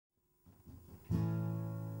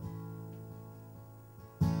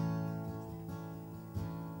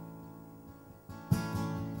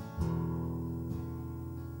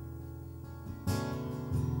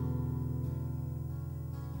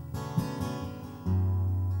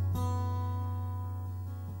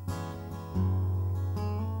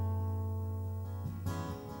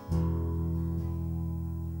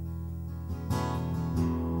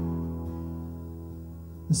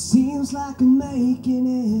It seems like I'm making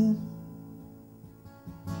it.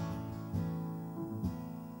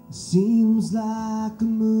 It seems like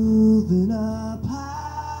I'm moving up high.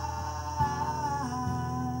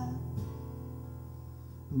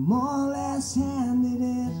 But more or less handed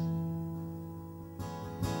it,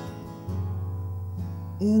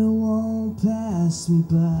 and it won't pass me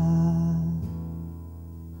by.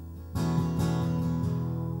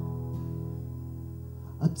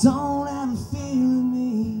 I don't have a fear in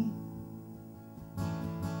me,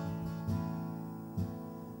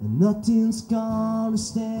 and nothing's gonna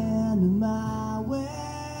stand in my way.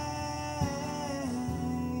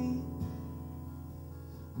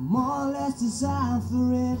 I'm more or less designed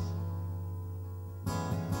for it,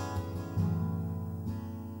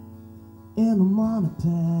 and I'm on a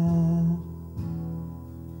path.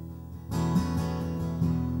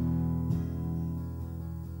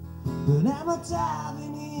 But am I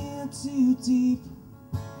diving in too deep?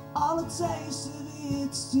 All the taste of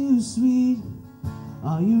it's too sweet.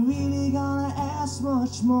 Are you really gonna ask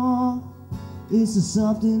much more? Is there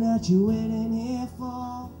something that you're waiting here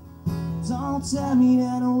for? Don't tell me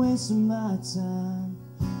that I'm wasting my time,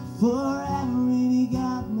 for I haven't really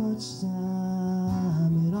got much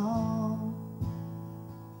time at all.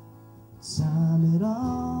 Time at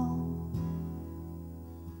all.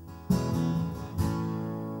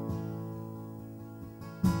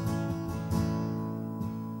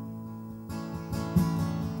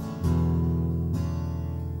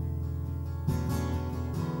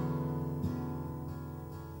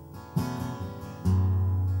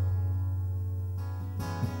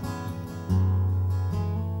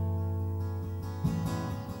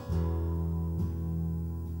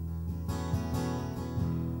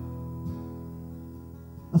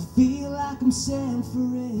 I feel like I'm sent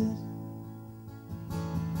for it.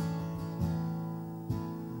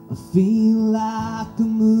 I feel like a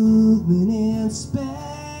movement in space,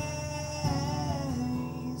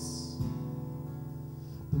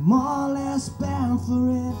 but more or less bound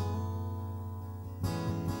for it,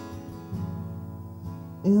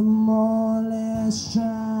 and more or less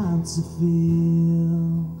trying to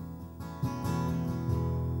feel.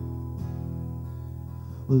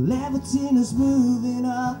 Well, everything is moving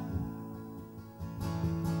up.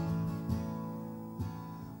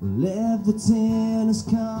 Well, everything is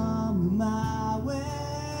coming my way.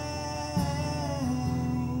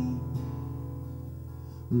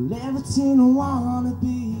 Well, everything I wanna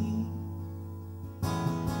be.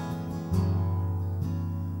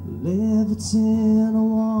 Well, everything I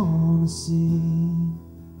wanna see.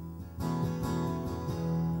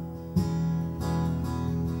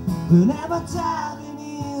 But am I diving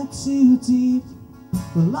in too deep?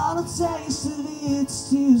 Well, all the taste of it's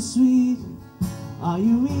too sweet. Are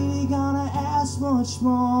you really gonna ask much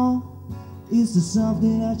more? Is there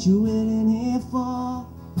something that you're waiting here for?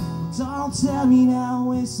 Don't tell me now I'm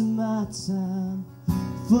wasting my time,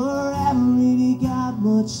 for I haven't really got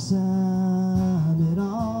much time at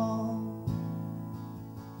all.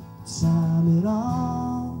 Time at all.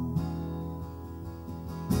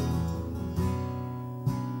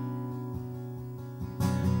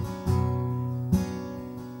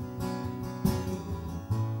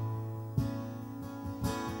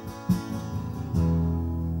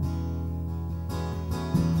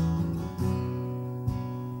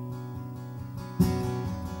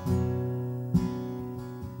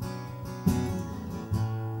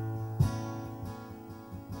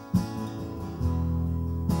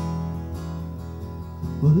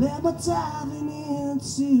 Well, am I diving in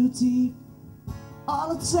too deep?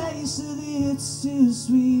 All the taste of it's too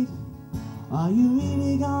sweet. Are you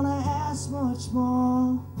really gonna ask much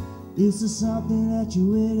more? Is there something that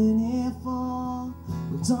you're waiting here for?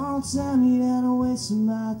 Well, don't tell me that I'm wasting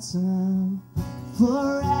my time,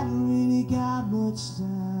 for I haven't really got much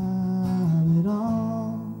time at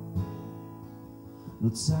all. No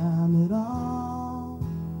time at all.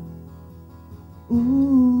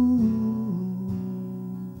 Ooh.